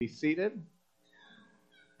Be seated.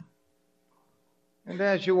 And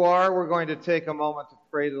as you are, we're going to take a moment to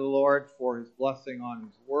pray to the Lord for His blessing on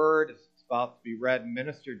His Word as it's about to be read and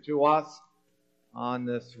ministered to us on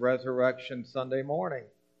this Resurrection Sunday morning.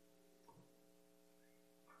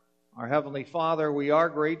 Our Heavenly Father, we are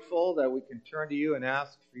grateful that we can turn to You and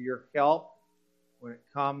ask for Your help when it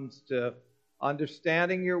comes to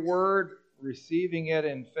understanding Your Word, receiving it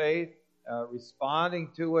in faith, responding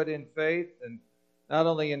to it in faith, and not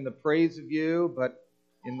only in the praise of You, but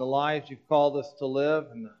in the lives You've called us to live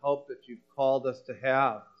and the hope that You've called us to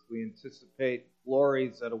have as we anticipate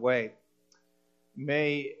glories that await.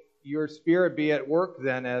 May Your Spirit be at work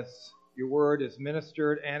then as Your Word is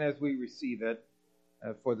ministered and as we receive it.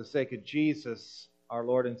 For the sake of Jesus, our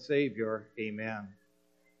Lord and Savior, amen.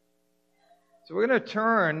 So we're going to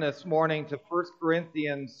turn this morning to 1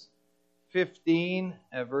 Corinthians 15,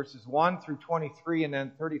 verses 1 through 23, and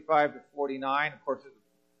then 35 to 49. Of course,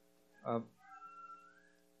 an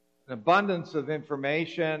abundance of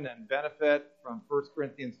information and benefit from 1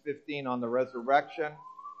 Corinthians 15 on the resurrection.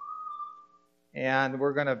 And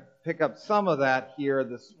we're going to pick up some of that here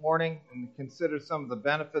this morning and consider some of the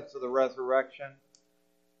benefits of the resurrection.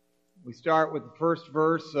 We start with the first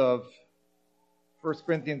verse of 1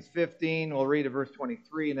 Corinthians 15. We'll read to verse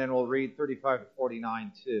 23, and then we'll read 35 to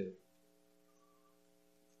 49 too.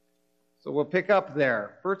 So we'll pick up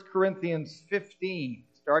there. 1 Corinthians 15,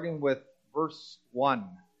 starting with verse 1.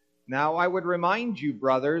 Now I would remind you,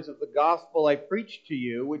 brothers, of the gospel I preached to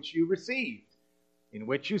you, which you received, in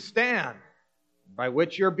which you stand, by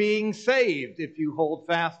which you're being saved, if you hold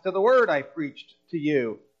fast to the word I preached to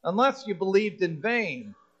you, unless you believed in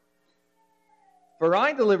vain. For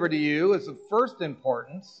I delivered to you as of first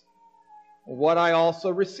importance what I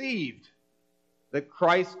also received, that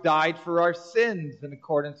Christ died for our sins in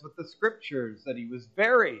accordance with the Scriptures, that He was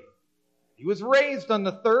buried. He was raised on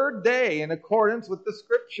the third day in accordance with the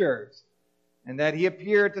Scriptures, and that He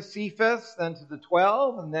appeared to Cephas, then to the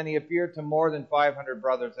 12, and then He appeared to more than 500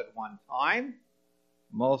 brothers at one time,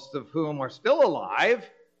 most of whom are still alive,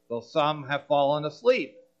 though some have fallen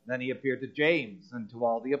asleep. Then He appeared to James and to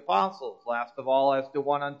all the apostles. Last of all, as to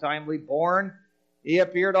one untimely born, He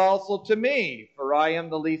appeared also to me, for I am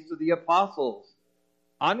the least of the apostles,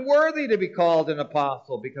 unworthy to be called an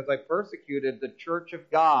apostle, because I persecuted the church of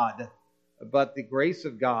God. But the grace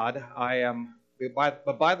of God,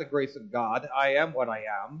 by the grace of God, I am what I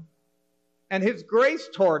am. And His grace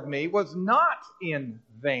toward me was not in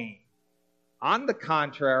vain. On the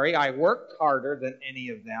contrary, I worked harder than any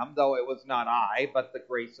of them, though it was not I, but the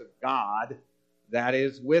grace of God that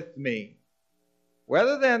is with me.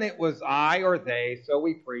 Whether then it was I or they, so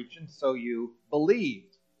we preach, and so you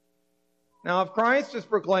believed. Now, if Christ is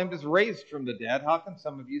proclaimed as raised from the dead, how can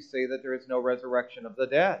some of you say that there is no resurrection of the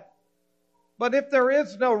dead? But if there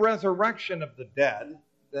is no resurrection of the dead,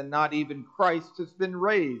 then not even Christ has been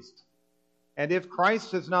raised. And if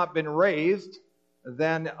Christ has not been raised,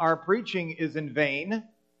 then our preaching is in vain,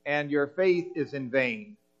 and your faith is in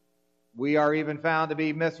vain. We are even found to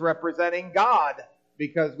be misrepresenting God,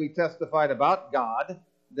 because we testified about God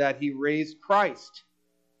that He raised Christ,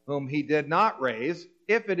 whom He did not raise,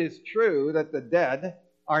 if it is true that the dead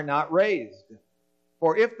are not raised.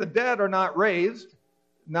 For if the dead are not raised,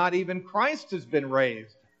 not even Christ has been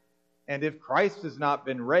raised. And if Christ has not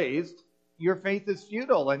been raised, your faith is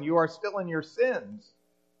futile, and you are still in your sins.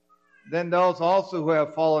 Then those also who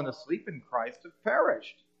have fallen asleep in Christ have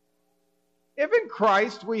perished. If in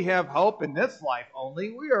Christ we have hope in this life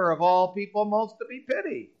only, we are of all people most to be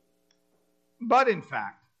pitied. But in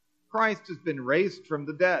fact, Christ has been raised from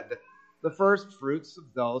the dead, the first fruits of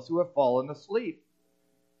those who have fallen asleep.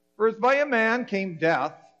 For as by a man came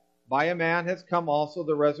death, by a man has come also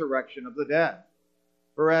the resurrection of the dead.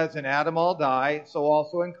 For as in Adam all die, so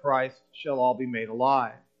also in Christ shall all be made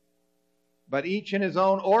alive. But each in his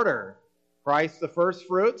own order, Christ the first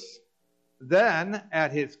fruits, then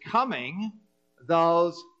at His coming,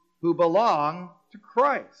 those who belong to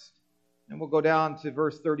Christ. And we'll go down to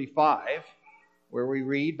verse 35, where we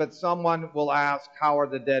read, But someone will ask, how are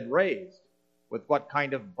the dead raised? With what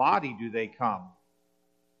kind of body do they come?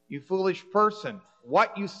 You foolish person,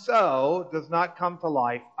 what you sow does not come to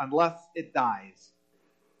life unless it dies.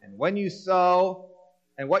 And what you sow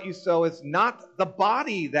is not the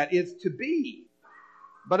body that is to be,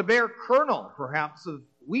 but a bare kernel, perhaps of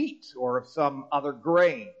wheat or of some other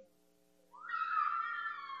grain.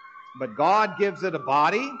 But God gives it a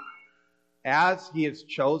body as He has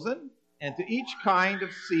chosen, and to each kind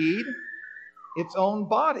of seed its own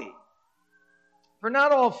body. For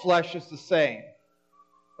not all flesh is the same,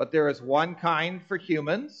 but there is one kind for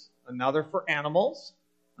humans, another for animals,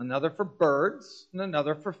 another for birds, and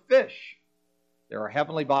another for fish. There are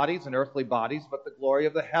heavenly bodies and earthly bodies, but the glory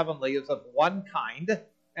of the heavenly is of one kind,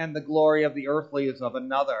 and the glory of the earthly is of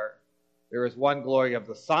another. There is one glory of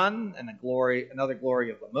the sun, and another glory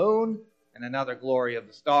of the moon, and another glory of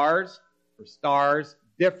the stars. For star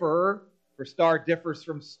differs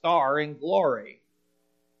from star in glory.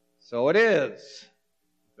 So it is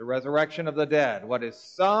the resurrection of the dead. What is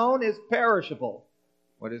sown is perishable.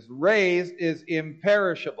 What is raised is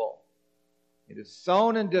imperishable. It is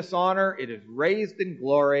sown in dishonor. It is raised in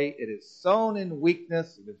glory. It is sown in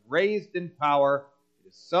weakness. It is raised in power. It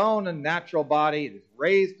is sown a natural body. It is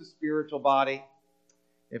raised a spiritual body.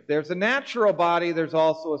 If there's a natural body, there's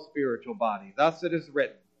also a spiritual body. Thus it is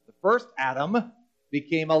written, the first Adam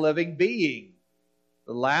became a living being.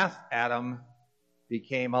 The last Adam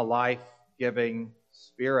became a life-giving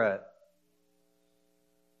spirit.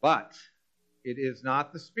 But it is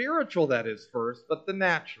not the spiritual that is first, but the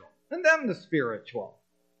natural, and then the spiritual.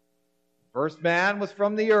 The first man was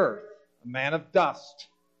from the earth, a man of dust.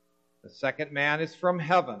 The second man is from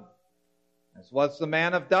heaven. As was the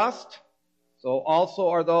man of dust, so also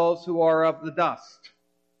are those who are of the dust.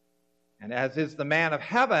 And as is the man of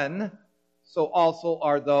heaven, so also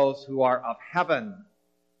are those who are of heaven.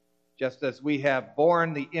 Just as we have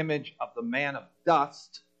borne the image of the man of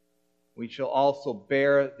dust, we shall also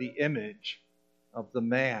bear the image of the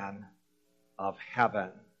man of heaven.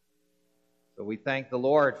 So we thank the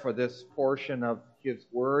Lord for this portion of His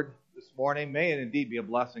Word this morning. May it indeed be a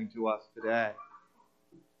blessing to us today.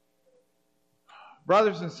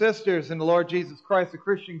 Brothers and sisters in the Lord Jesus Christ, the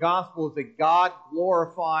Christian gospel is a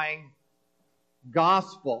God-glorifying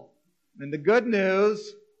gospel. And the good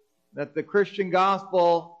news that the Christian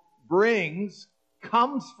gospel brings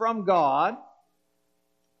comes from God,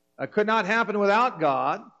 could not happen without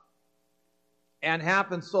God, and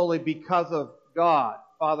happens solely because of God,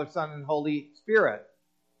 Father, Son, and Holy Spirit.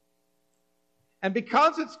 And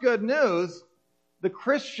because it's good news, the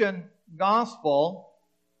Christian gospel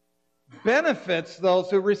benefits those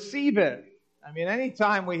who receive it. I mean,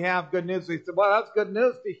 anytime we have good news, we say, well, that's good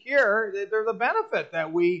news to hear. There's a benefit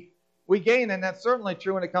that we gain, and that's certainly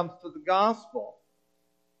true when it comes to the gospel.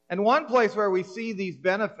 And one place where we see these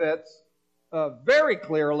benefits very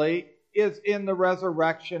clearly is in the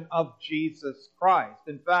resurrection of Jesus Christ.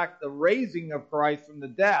 In fact, the raising of Christ from the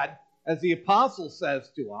dead, as the apostle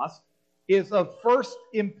says to us, is of first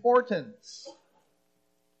importance.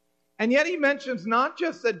 And yet he mentions not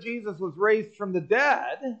just that Jesus was raised from the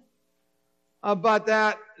dead, but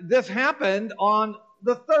that this happened on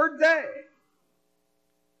the third day.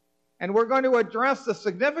 And we're going to address the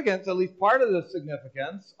significance, at least part of the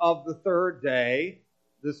significance, of the third day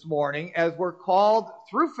this morning, as we're called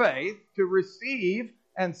through faith to receive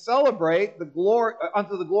and celebrate the glory,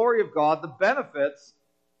 unto the glory of God, the benefits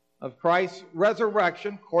of Christ's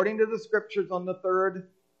resurrection according to the Scriptures on the third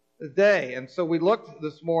day. And so we looked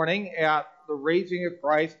this morning at the raising of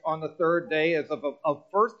Christ on the third day as of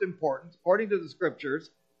first importance according to the Scriptures,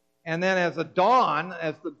 and then as the dawn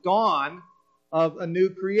of a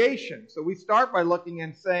new creation. So we start by looking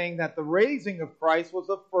and saying that the raising of Christ was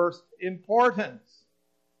of first importance.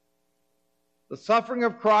 The suffering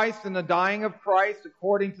of Christ and the dying of Christ,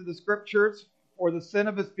 according to the Scriptures, for the sin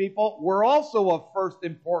of His people, were also of first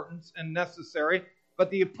importance and necessary. But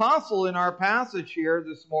the apostle in our passage here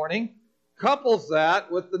this morning couples that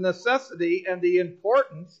with the necessity and the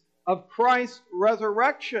importance of Christ's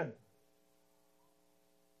resurrection.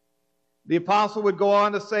 The apostle would go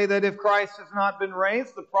on to say that if Christ has not been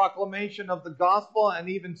raised, the proclamation of the gospel and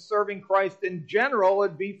even serving Christ in general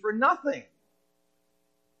would be for nothing.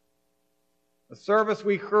 The service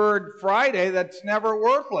we heard Friday, that's never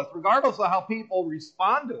worthless. Regardless of how people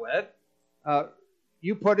respond to it,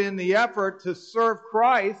 you put in the effort to serve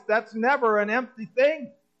Christ, that's never an empty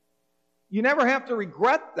thing. You never have to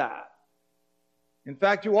regret that. In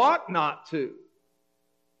fact, you ought not to,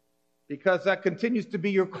 because that continues to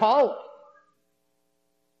be your calling.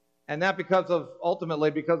 And that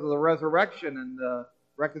ultimately because of the resurrection and the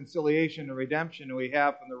reconciliation and redemption we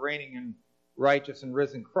have from the reigning and righteous and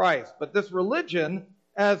risen Christ. But this religion,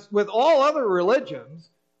 as with all other religions,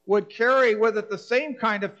 would carry with it the same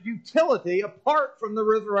kind of futility apart from the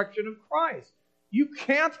resurrection of Christ. You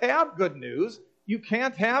can't have good news. You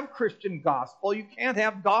can't have Christian gospel. You can't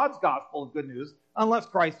have God's gospel of good news unless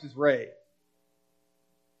Christ is raised.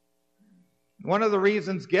 One of the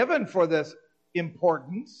reasons given for this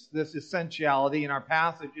importance, this essentiality in our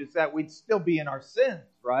passage, is that we'd still be in our sins,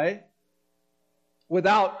 right?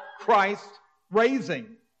 Without Christ raising.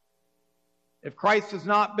 If Christ has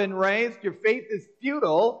not been raised, your faith is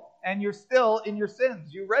futile and you're still in your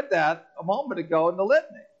sins. You read that a moment ago in the litany.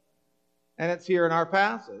 And it's here in our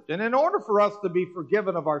passage. And in order for us to be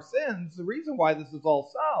forgiven of our sins, the reason why this is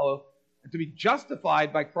all so, and to be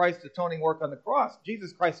justified by Christ's atoning work on the cross,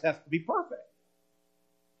 Jesus Christ has to be perfect.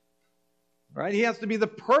 Right? He has to be the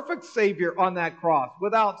perfect Savior on that cross,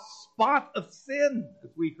 without spot of sin, as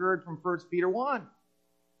we heard from 1 Peter 1.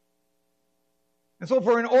 And so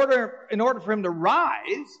in order for him to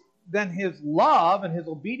rise, then his love and his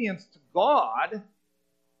obedience to God,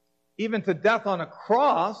 even to death on a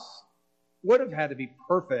cross, would have had to be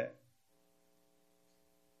perfect.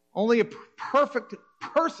 Only a perfect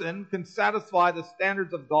person can satisfy the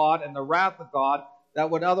standards of God and the wrath of God that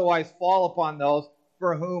would otherwise fall upon those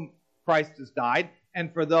for whom Christ has died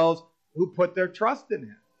and for those who put their trust in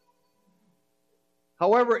him.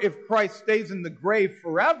 However, if Christ stays in the grave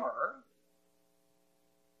forever,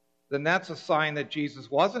 then that's a sign that Jesus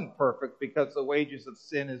wasn't perfect, because the wages of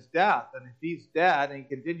sin is death. And if he's dead and he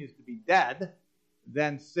continues to be dead,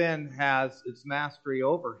 then sin has its mastery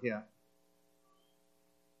over him.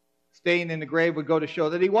 Staying in the grave would go to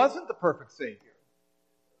show that he wasn't the perfect Savior.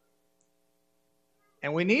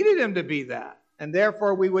 And we needed him to be that. And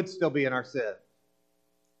therefore we would still be in our sin.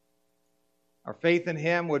 Our faith in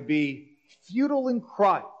him would be futile in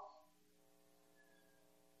Christ.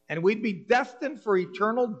 And we'd be destined for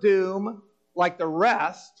eternal doom like the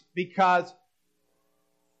rest, because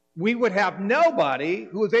we would have nobody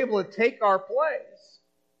who was able to take our place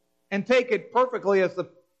and take it perfectly as the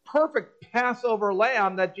perfect Passover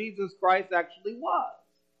lamb that Jesus Christ actually was.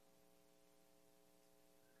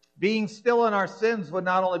 Being still in our sins would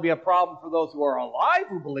not only be a problem for those who are alive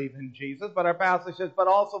who believe in Jesus, but our passage says, but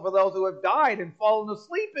also for those who have died and fallen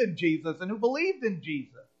asleep in Jesus and who believed in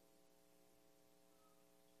Jesus.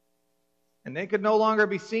 And they could no longer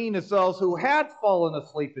be seen as those who had fallen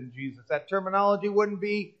asleep in Jesus. That terminology wouldn't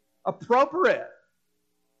be appropriate.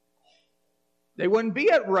 They wouldn't be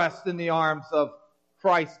at rest in the arms of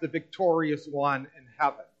Christ, the victorious one in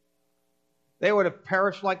heaven. They would have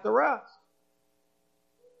perished like the rest.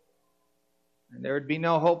 And there would be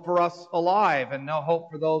no hope for us alive, and no hope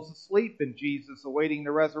for those asleep in Jesus, awaiting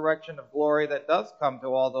the resurrection of glory that does come to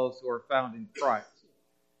all those who are found in Christ.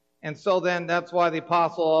 And so then, that's why the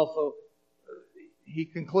apostle also, he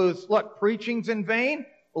concludes, look, preaching's in vain,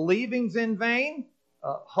 believing's in vain,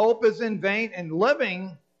 hope is in vain, and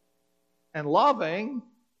living and loving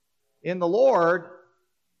in the Lord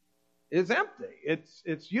is empty.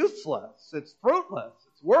 It's useless. It's fruitless.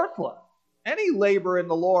 It's worthless. Any labor in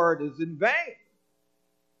the Lord is in vain.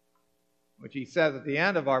 Which he says at the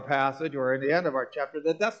end of our passage, or at the end of our chapter,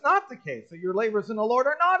 that that's not the case, that your labors in the Lord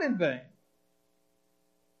are not in vain.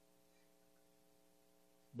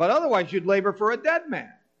 But otherwise you'd labor for a dead man.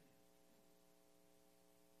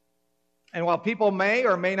 And while people may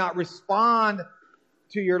or may not respond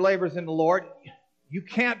to your labors in the Lord, you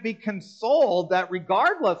can't be consoled that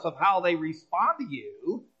regardless of how they respond to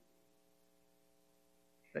you,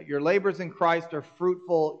 that your labors in Christ are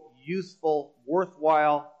fruitful, useful,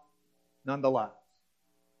 worthwhile nonetheless.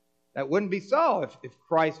 That wouldn't be so if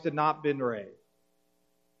Christ had not been raised.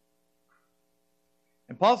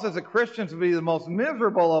 And Paul says that Christians would be the most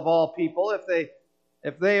miserable of all people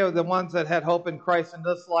if they are the ones that had hope in Christ in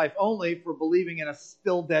this life only for believing in a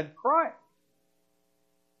still dead Christ.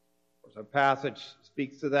 Of course, our passage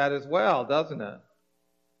speaks to that as well, doesn't it?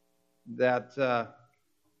 That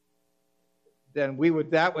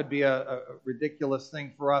that would be a ridiculous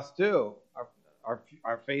thing for us too.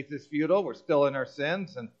 Our faith is futile. We're still in our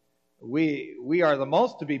sins, and we are the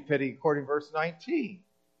most to be pitied, according to verse 19.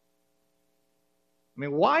 I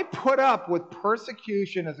mean, why put up with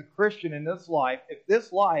persecution as a Christian in this life if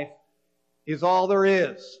this life is all there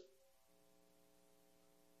is?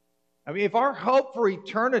 I mean, if our hope for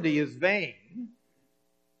eternity is vain,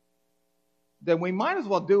 then we might as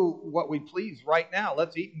well do what we please right now.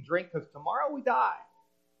 Let's eat and drink, because tomorrow we die.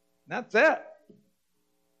 And that's it.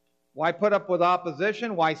 Why put up with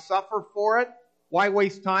opposition? Why suffer for it? Why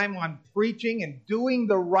waste time on preaching and doing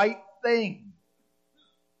the right thing,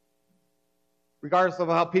 regardless of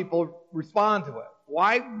how people respond to it?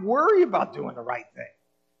 Why worry about doing the right thing?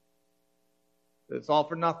 It's all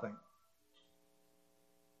for nothing.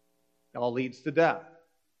 It all leads to death.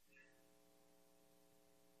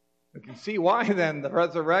 We can see why then the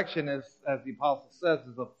resurrection is, as the apostle says,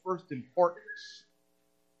 is of first importance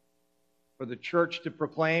for the church to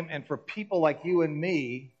proclaim and for people like you and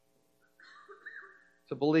me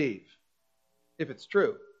to believe, if it's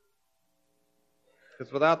true.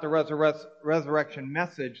 Because without the resurrection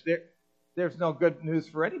message, there's no good news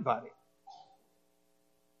for anybody.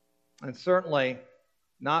 And certainly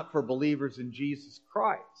not for believers in Jesus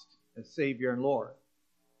Christ as Savior and Lord.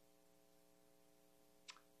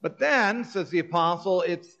 But then, says the apostle,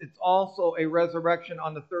 it's also a resurrection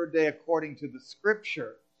on the third day according to the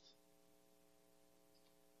Scriptures.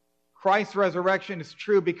 Christ's resurrection is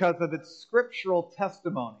true because of its scriptural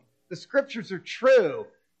testimony. The Scriptures are true,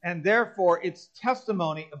 and therefore its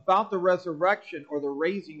testimony about the resurrection or the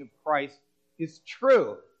raising of Christ is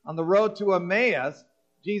true. On the road to Emmaus,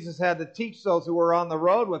 Jesus had to teach those who were on the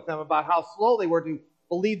road with him about how slow they were to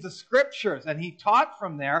believe the Scriptures, and he taught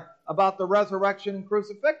from there about the resurrection and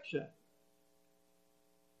crucifixion.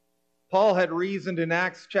 Paul had reasoned in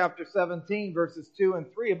Acts chapter 17, verses 2 and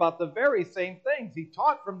 3 about the very same things. He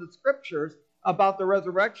taught from the Scriptures about the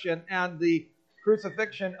resurrection and the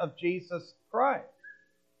crucifixion of Jesus Christ.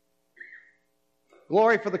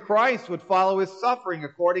 Glory for the Christ would follow his suffering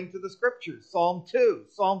according to the Scriptures. Psalm 2,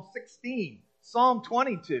 Psalm 16, Psalm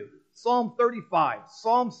 22, Psalm 35,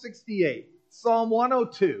 Psalm 68, Psalm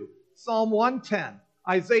 102, Psalm 110,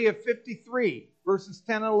 Isaiah 53, verses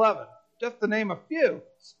 10 and 11. Just to name a few,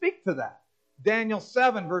 speak to that. Daniel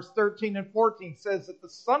 7, verse 13 and 14 says that the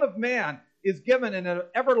Son of Man is given an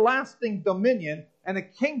everlasting dominion and a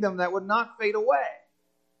kingdom that would not fade away.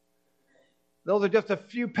 Those are just a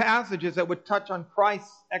few passages that would touch on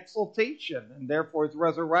Christ's exaltation and therefore his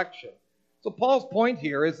resurrection. So Paul's point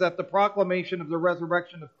here is that the proclamation of the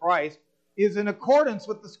resurrection of Christ is in accordance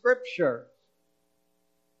with the Scriptures,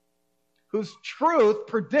 whose truth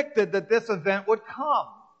predicted that this event would come.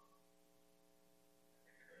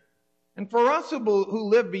 And for us who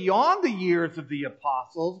live beyond the years of the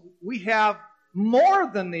apostles, we have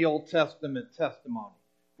more than the Old Testament testimony.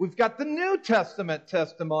 We've got the New Testament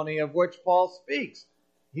testimony of which Paul speaks.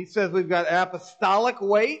 He says we've got apostolic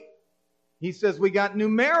weight. He says we got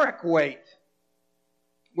numeric weight.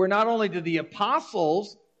 Where not only did the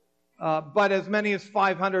apostles, but as many as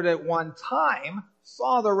 500 at one time,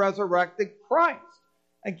 saw the resurrected Christ.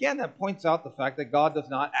 Again, that points out the fact that God does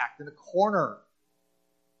not act in a corner.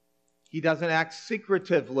 He doesn't act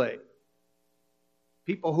secretively.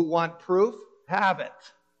 People who want proof have it.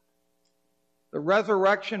 The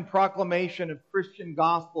resurrection proclamation of Christian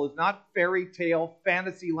gospel is not fairy tale,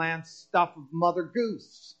 fantasy land stuff of Mother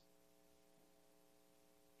Goose.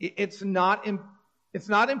 It's not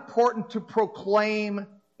important to proclaim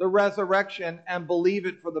the resurrection and believe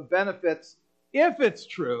it for the benefits, if it's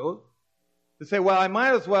true, to say, well, I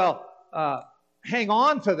might as well hang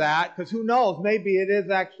on to that, because who knows, maybe it is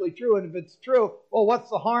actually true. And if it's true, well, what's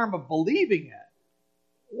the harm of believing it?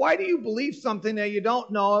 Why do you believe something that you don't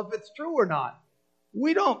know if it's true or not?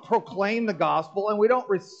 We don't proclaim the gospel and we don't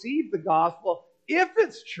receive the gospel if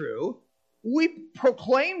it's true. We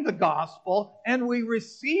proclaim the gospel and we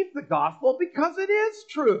receive the gospel because it is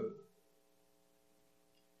true.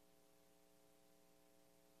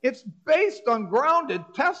 It's based on grounded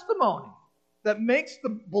testimony that makes the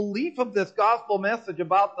belief of this gospel message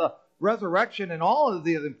about the resurrection and all of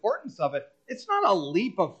the importance of it, it's not a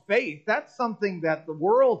leap of faith. That's something that the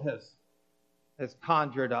world has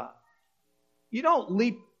conjured up. You don't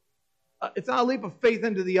leap, it's not a leap of faith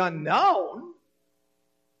into the unknown.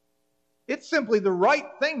 It's simply the right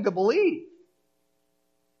thing to believe.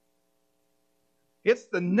 It's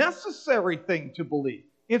the necessary thing to believe.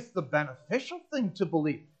 It's the beneficial thing to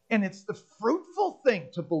believe. And it's the fruitful thing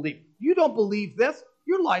to believe. You don't believe this,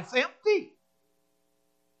 your life's empty.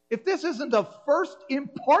 If this isn't of first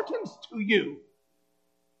importance to you,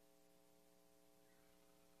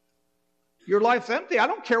 your life's empty. I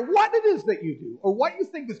don't care what it is that you do, or what you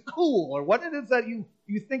think is cool, or what it is that you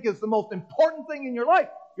think is the most important thing in your life.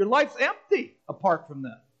 Your life's empty apart from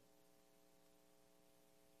that.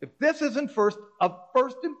 If this isn't of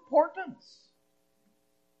first importance.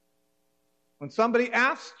 When somebody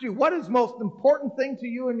asks you, what is the most important thing to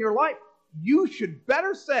you in your life? You should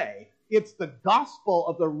better say, it's the gospel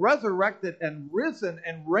of the resurrected and risen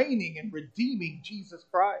and reigning and redeeming Jesus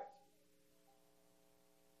Christ.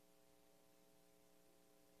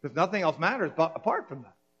 Because nothing else matters apart from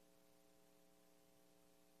that.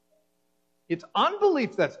 It's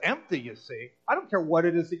unbelief that's empty, you see. I don't care what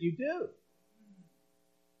it is that you do.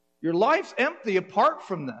 Your life's empty apart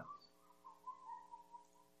from that.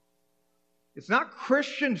 It's not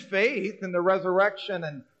Christian faith in the resurrection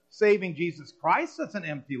and saving Jesus Christ that's an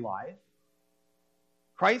empty life.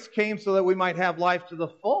 Christ came so that we might have life to the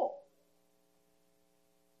full.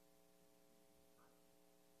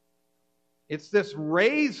 It's this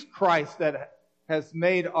raised Christ that has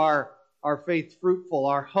made our faith fruitful,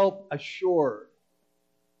 our hope assured,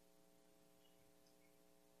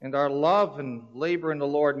 and our love and labor in the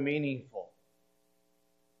Lord meaningful.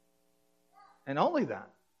 And only that.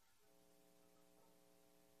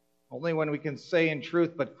 Only when we can say in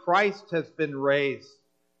truth, but Christ has been raised.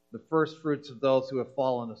 the first fruits of those who have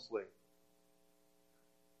fallen asleep.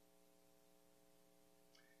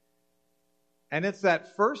 And it's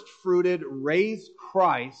that first-fruited, raised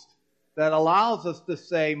Christ that allows us to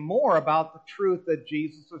say more about the truth that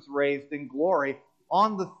Jesus was raised in glory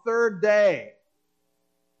on the third day.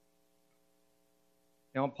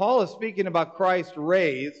 Now, when Paul is speaking about Christ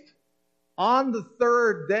raised on the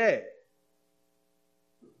third day,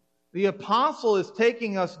 the apostle is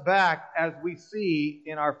taking us back, as we see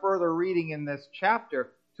in our further reading in this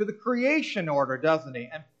chapter, to the creation order, doesn't he?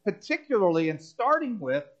 And particularly in starting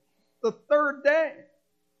with the third day.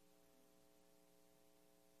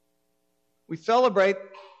 We celebrate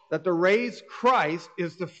that the raised Christ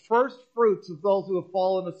is the first fruits of those who have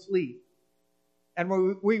fallen asleep.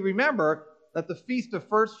 And we remember that the Feast of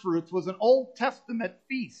First Fruits was an Old Testament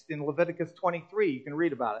feast in Leviticus 23. You can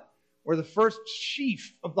read about it, where the first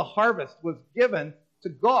sheaf of the harvest was given to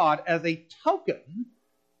God as a token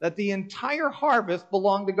that the entire harvest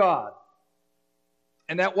belonged to God.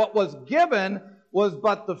 And that what was given was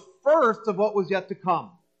but the first of what was yet to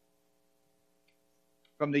come.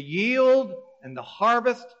 From the yield and the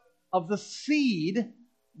harvest of the seed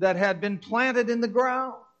that had been planted in the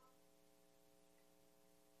ground.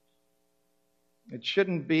 It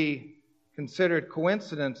shouldn't be considered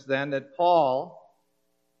coincidence then that Paul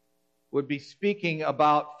would be speaking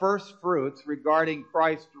about first fruits regarding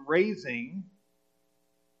Christ's raising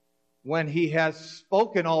when he has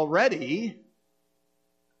spoken already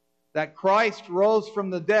that Christ rose from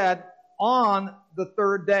the dead on the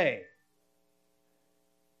third day.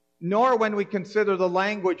 Nor when we consider the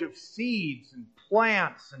language of seeds and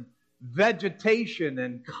plants and vegetation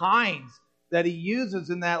and kinds that he uses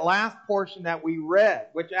in that last portion that we read,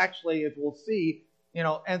 which actually, as we'll see,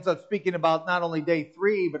 ends up speaking about not only day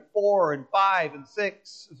 3, but 4 and 5 and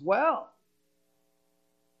 6 as well.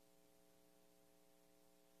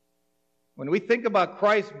 When we think about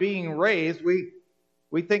Christ being raised,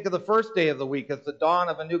 we think of the first day of the week as the dawn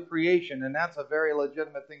of a new creation, and that's a very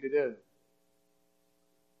legitimate thing to do.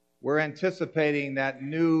 We're anticipating that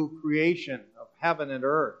new creation of heaven and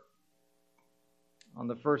earth on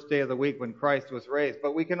the first day of the week when Christ was raised.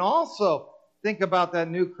 But we can also think about that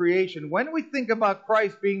new creation when we think about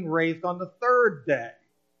Christ being raised on the third day.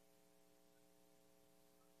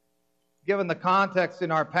 Given the context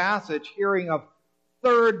in our passage, hearing of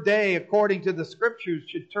third day according to the Scriptures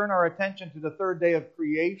should turn our attention to the third day of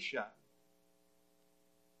creation.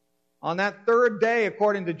 On that third day,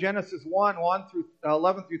 according to Genesis 1 through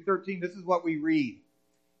 11 through 13, this is what we read.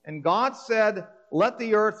 And God said, "Let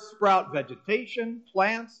the earth sprout vegetation,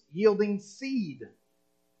 plants yielding seed,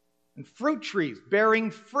 and fruit trees bearing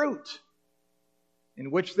fruit, in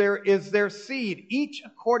which there is their seed, each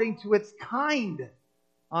according to its kind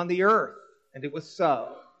on the earth." And it was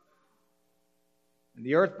so. And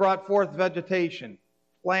the earth brought forth vegetation,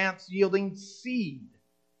 plants yielding seed,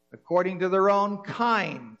 according to their own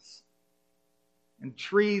kinds, and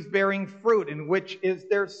trees bearing fruit, in which is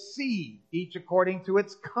their seed, each according to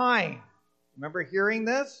its kind. Remember hearing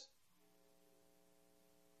this?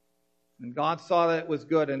 And God saw that it was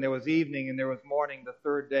good, and there was evening, and there was morning the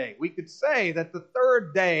third day. We could say that the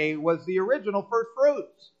third day was the original first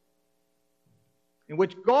fruits, in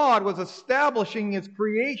which God was establishing His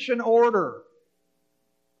creation order.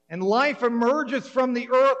 And life emerges from the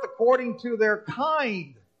earth according to their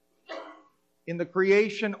kind in the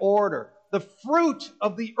creation order. The fruit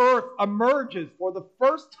of the earth emerges for the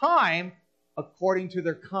first time according to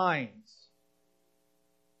their kinds.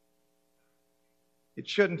 It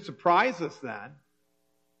shouldn't surprise us then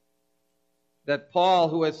that Paul,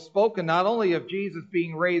 who has spoken not only of Jesus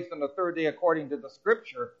being raised on the third day according to the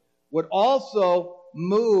Scripture, would also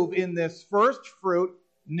move in this first fruit,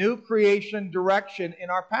 new creation direction in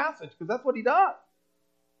our passage, because that's what he does.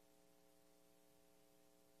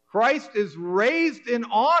 Christ is raised in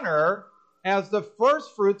honor as the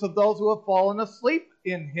first fruits of those who have fallen asleep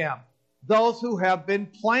in Him, those who have been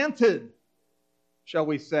planted, shall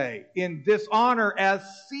we say, in dishonor as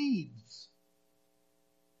seeds,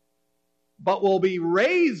 but will be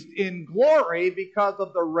raised in glory because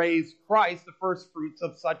of the raised Christ, the first fruits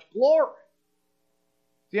of such glory.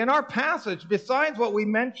 See, in our passage, besides what we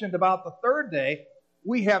mentioned about the third day,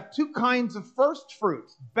 we have two kinds of first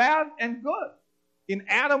fruits, bad and good. In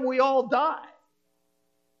Adam, we all die.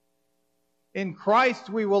 In Christ,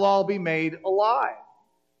 we will all be made alive.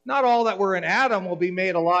 Not all that were in Adam will be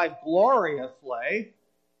made alive gloriously.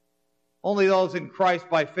 Only those in Christ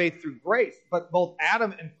by faith through grace. But both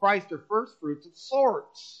Adam and Christ are first fruits of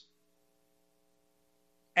sorts.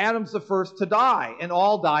 Adam's the first to die, and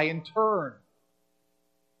all die in turn.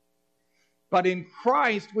 But in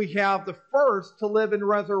Christ, we have the first to live in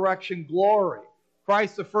resurrection glory.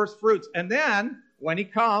 Christ, the first fruits. And then, when he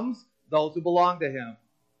comes, those who belong to him.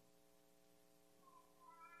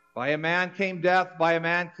 By a man came death, by a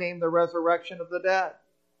man came the resurrection of the dead.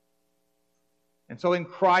 And so in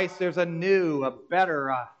Christ, there's a new, a better,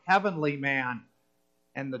 a heavenly man.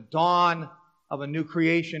 And the dawn of a new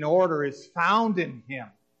creation order is found in him.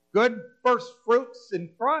 Good first fruits in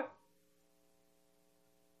Christ.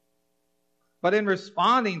 But in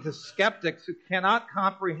responding to skeptics who cannot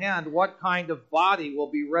comprehend what kind of body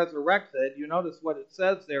will be resurrected, you notice what it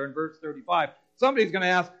says there in verse 35. Somebody's going to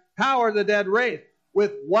ask, how are the dead raised?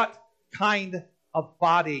 With what kind of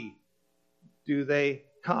body do they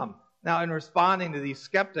come? Now, in responding to these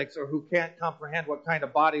skeptics or who can't comprehend what kind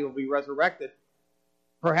of body will be resurrected,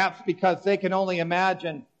 perhaps because they can only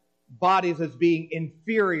imagine bodies as being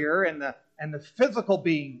inferior and the physical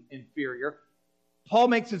being inferior, Paul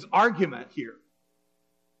makes his argument here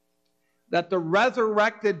that the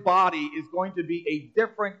resurrected body is going to be a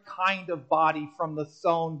different kind of body from the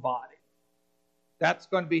sown body. That's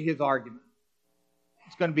going to be his argument.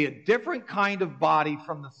 It's going to be a different kind of body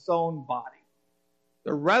from the sown body.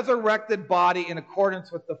 The resurrected body in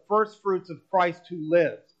accordance with the first fruits of Christ who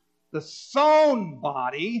lives. The sown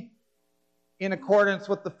body in accordance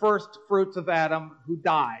with the first fruits of Adam who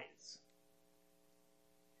dies.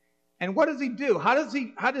 And what does he do? How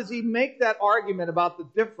does he make that argument about the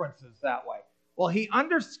differences that way? Well, he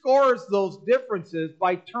underscores those differences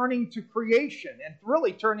by turning to creation and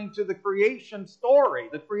really turning to the creation story,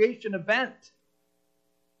 the creation event.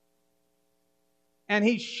 And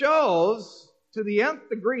he shows to the nth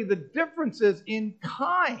degree the differences in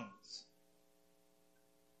kinds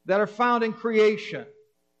that are found in creation.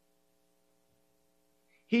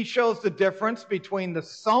 He shows the difference between the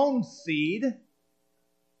sown seed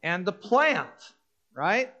and the plant,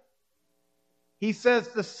 right? He says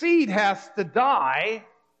the seed has to die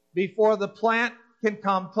before the plant can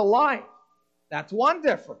come to life. That's one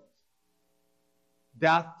difference.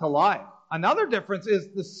 Death to life. Another difference is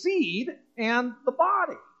the seed and the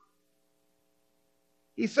body.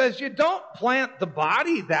 He says you don't plant the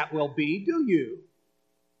body that will be, do you?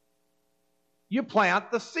 You plant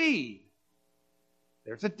the seed.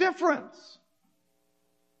 There's a difference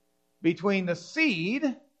between the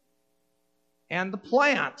seed and the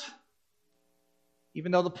plant.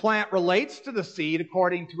 Even though the plant relates to the seed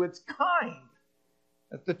according to its kind,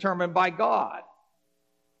 as determined by God.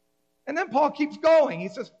 And then Paul keeps going. He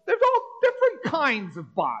says, there's all different kinds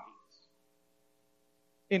of bodies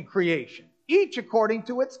in creation, each according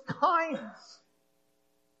to its kinds.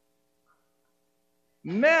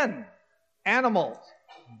 Men, animals,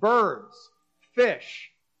 birds,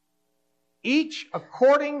 fish, each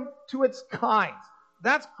according to its kinds.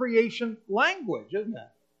 That's creation language, isn't it?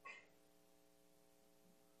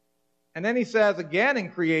 And then he says again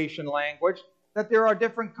in creation language that there are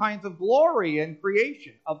different kinds of glory in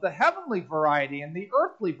creation, of the heavenly variety and the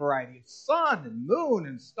earthly variety, sun and moon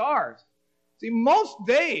and stars. See, most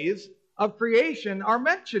days of creation are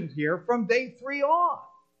mentioned here from day 3 on.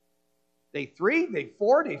 Day 3, day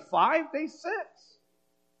 4, day 5, day 6.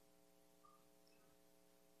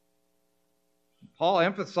 Paul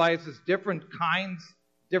emphasizes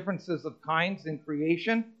differences of kinds in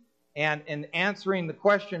creation. And in answering the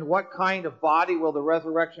question, what kind of body will the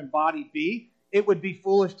resurrection body be? It would be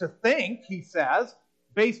foolish to think, he says,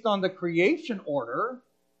 based on the creation order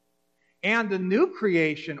and the new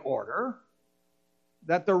creation order,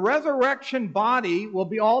 that the resurrection body will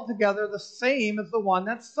be altogether the same as the one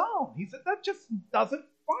that's sown. He said that just doesn't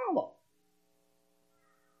follow.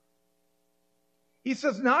 He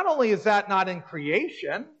says not only is that not in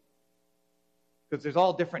creation, because there's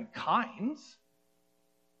all different kinds,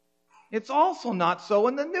 it's also not so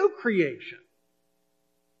in the new creation.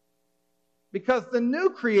 Because the new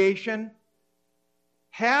creation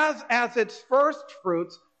has as its first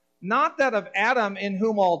fruits not that of Adam in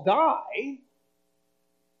whom all die,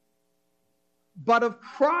 but of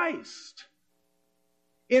Christ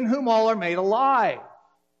in whom all are made alive.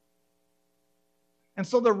 And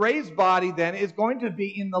so the raised body then is going to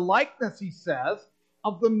be in the likeness, he says,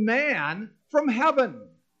 of the man from heaven.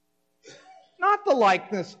 Not the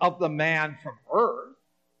likeness of the man from earth.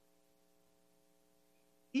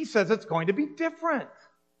 He says it's going to be different.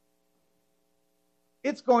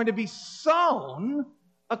 It's going to be sown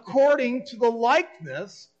according to the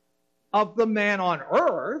likeness of the man on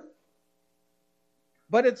earth,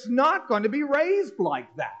 but it's not going to be raised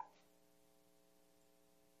like that.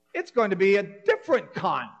 It's going to be a different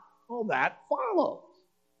kind. Well, that follows.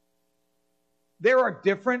 There are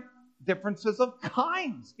differences of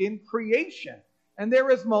kinds in creation. And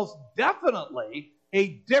there is most definitely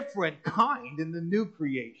a different kind in the new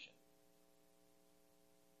creation.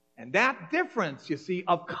 And that difference, you see,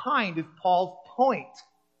 of kind is Paul's point.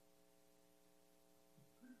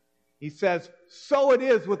 He says, so it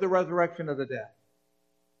is with the resurrection of the dead.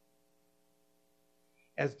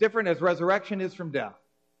 As different as resurrection is from death.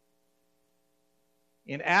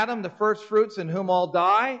 In Adam, the first fruits in whom all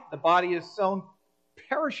die, the body is sown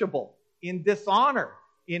perishable, in dishonor,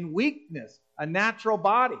 in weakness, a natural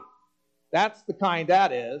body. That's the kind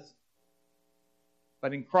that is.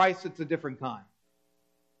 But in Christ, it's a different kind.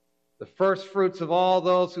 The first fruits of all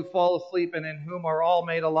those who fall asleep and in whom are all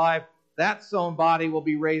made alive, that sown body will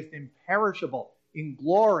be raised imperishable, in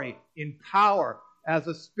glory, in power, as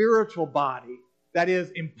a spiritual body that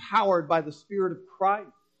is empowered by the Spirit of Christ.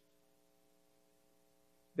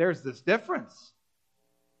 There's this difference.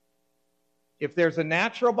 If there's a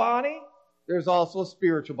natural body, there's also a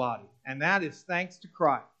spiritual body. And that is thanks to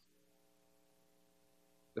Christ.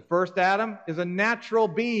 The first Adam is a natural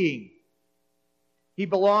being. He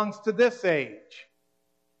belongs to this age.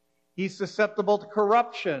 He's susceptible to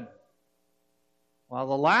corruption. While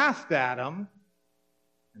the last Adam,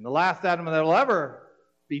 and the last Adam that will ever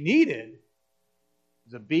be needed,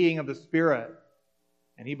 is a being of the Spirit.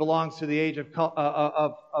 And he belongs to the age of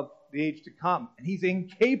the age to come. And he's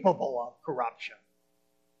incapable of corruption.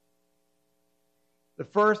 The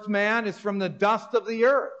first man is from the dust of the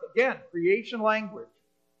earth. Again, creation language.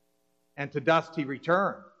 And to dust he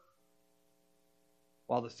returned.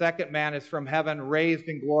 While the second man is from heaven, raised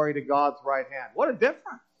in glory to God's right hand. What a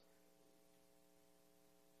difference.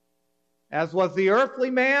 As was the earthly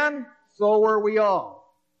man, so were we all.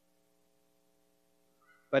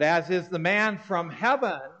 But as is the man from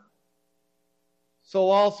heaven, so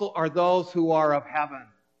also are those who are of heaven,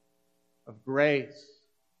 of grace.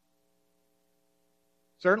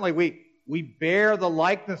 Certainly we bear the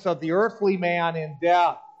likeness of the earthly man in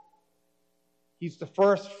death. He's the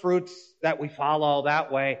first fruits that we follow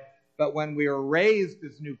that way. But when we are raised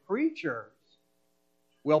as new creatures,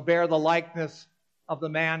 we'll bear the likeness of the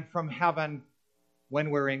man from heaven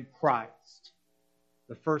when we're in Christ.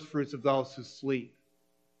 The first fruits of those who sleep.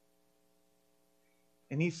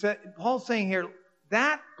 And Paul's saying here,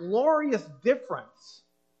 that glorious difference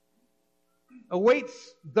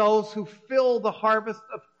awaits those who fill the harvest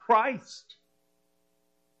of Christ.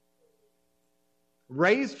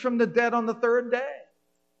 Raised from the dead on the third day.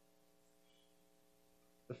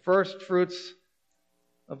 The first fruits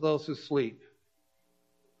of those who sleep.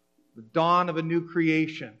 The dawn of a new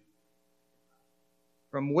creation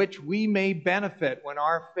from which we may benefit when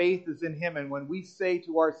our faith is in Him and when we say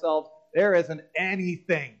to ourselves, there isn't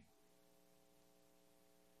anything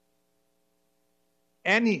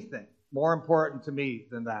more important to me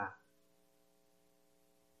than that.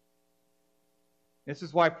 This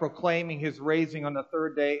is why proclaiming His raising on the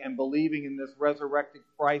third day and believing in this resurrected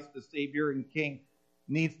Christ, the Savior and King,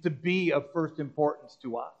 needs to be of first importance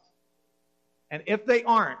to us. And if they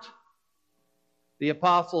aren't, the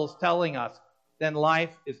apostle is telling us, then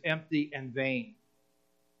life is empty and vain.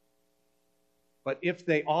 But if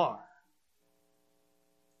they are,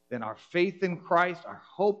 then our faith in Christ, our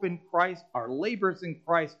hope in Christ, our labors in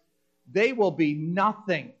Christ, they will be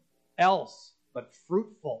nothing else but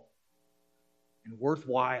fruitful and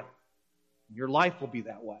worthwhile. Your life will be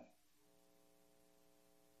that way.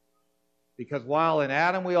 Because while in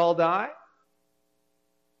Adam we all die,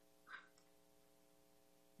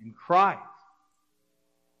 in Christ,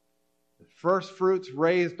 the first fruits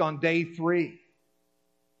raised on day 3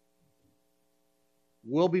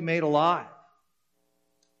 will be made alive.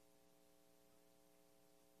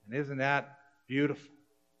 And isn't that beautiful?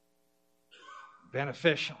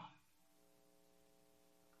 Beneficial.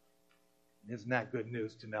 Isn't that good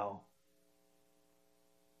news to know?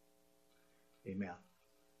 Amen.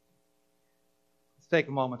 Let's take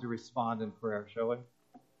a moment to respond in prayer, shall we?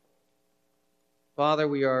 Father,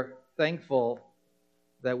 we are thankful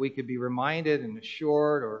that we could be reminded and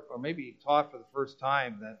assured, or maybe taught for the first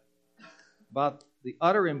time, that about the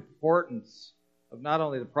utter importance of not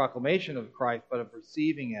only the proclamation of Christ, but of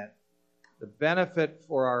receiving it, the benefit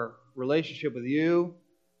for our relationship with you,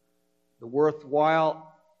 the worthwhile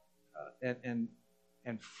and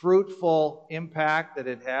fruitful impact that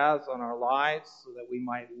it has on our lives so that we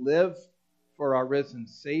might live for our risen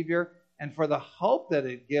Savior, and for the hope that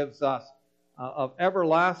it gives us of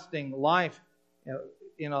everlasting life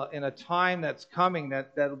in a time that's coming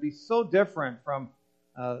that'll be so different from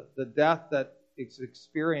the death that it's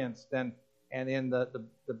experienced and in the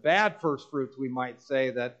bad first fruits, we might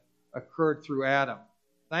say, that occurred through Adam.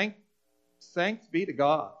 Thanks be to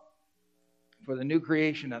God for the new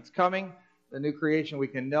creation that's coming, the new creation we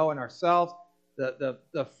can know in ourselves,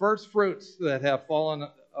 the first fruits that have fallen,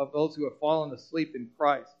 of those who have fallen asleep in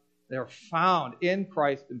Christ, they are found in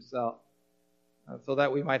Christ himself, so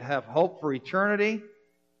that we might have hope for eternity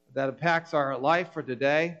that impacts our life for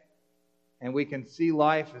today, and we can see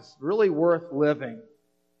life as really worth living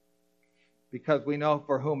because we know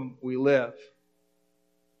for whom we live,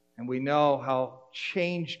 and we know how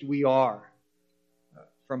changed we are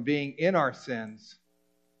from being in our sins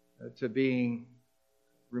to being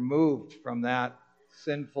removed from that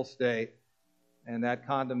sinful state and that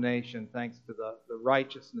condemnation thanks to the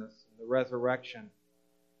righteousness and the resurrection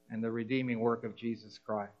and the redeeming work of Jesus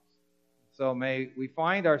Christ. So may we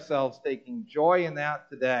find ourselves taking joy in that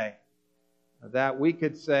today, that we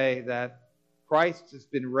could say that Christ has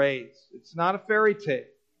been raised. It's not a fairy tale.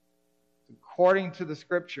 It's according to the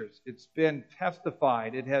Scriptures. It's been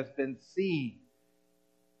testified. It has been seen.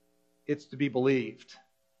 It's to be believed,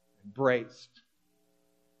 embraced,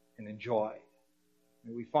 and enjoyed.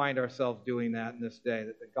 May we find ourselves doing that in this day,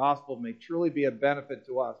 that the gospel may truly be a benefit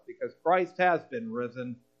to us, because Christ has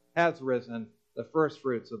risen, the first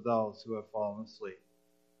fruits of those who have fallen asleep,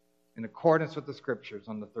 in accordance with the Scriptures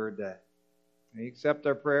on the third day. May you accept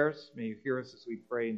our prayers. May you hear us as we pray.